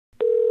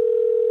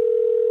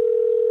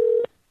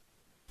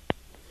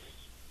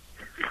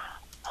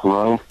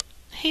Hello?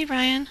 Hey,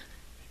 Ryan.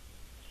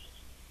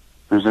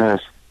 Who's this?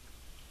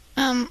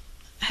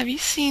 Have you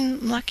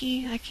seen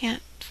Lucky? I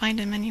can't find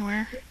him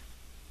anywhere.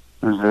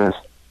 Who's this?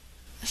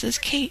 This is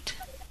Kate.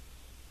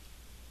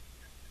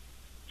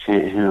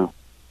 Kate who?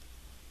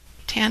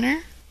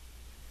 Tanner?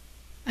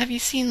 Have you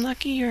seen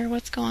Lucky, or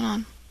what's going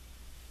on?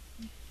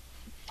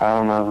 I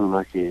don't know who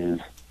Lucky is.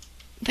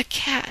 The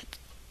cat.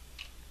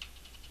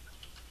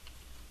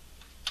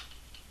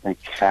 The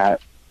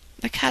cat?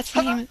 The cat's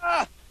name is...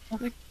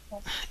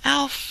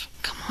 Alf.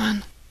 Come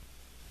on.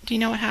 Do you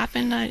know what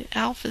happened?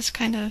 Alf is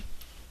kind of...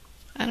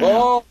 I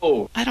don't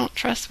know. I don't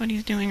trust what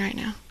he's doing right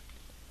now.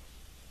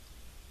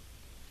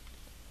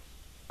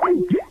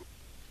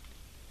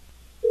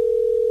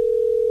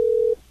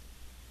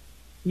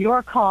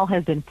 Your call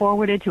has been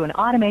forwarded to an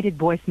automated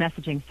voice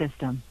messaging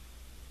system.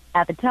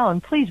 At the tone,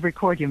 please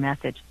record your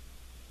message.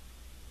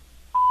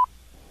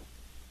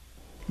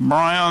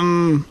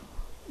 Brian,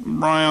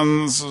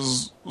 this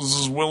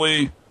is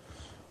Willie.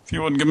 If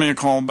you would give me a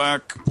call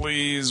back,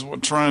 please. We're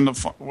trying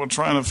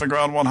to figure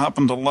out what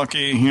happened to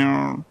Lucky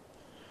here.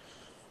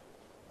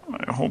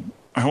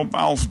 I hope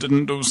Alf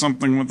didn't do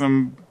something with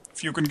him.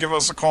 If you could give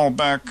us a call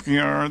back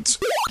here, it's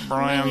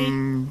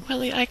Brian.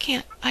 Willie, I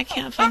can't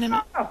find him.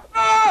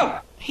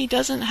 He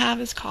doesn't have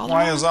his collar on.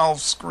 Why is Alf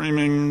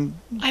screaming?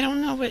 I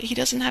don't know, but he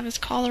doesn't have his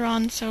collar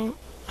on, so...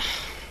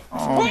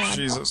 Oh,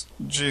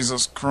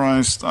 Jesus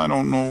Christ. I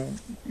don't know.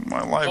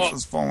 My life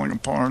is falling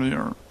apart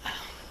here.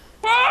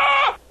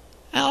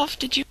 Alf,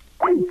 did you...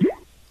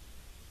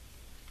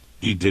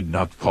 He did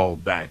not call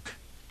back.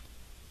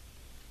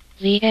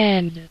 The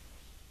end.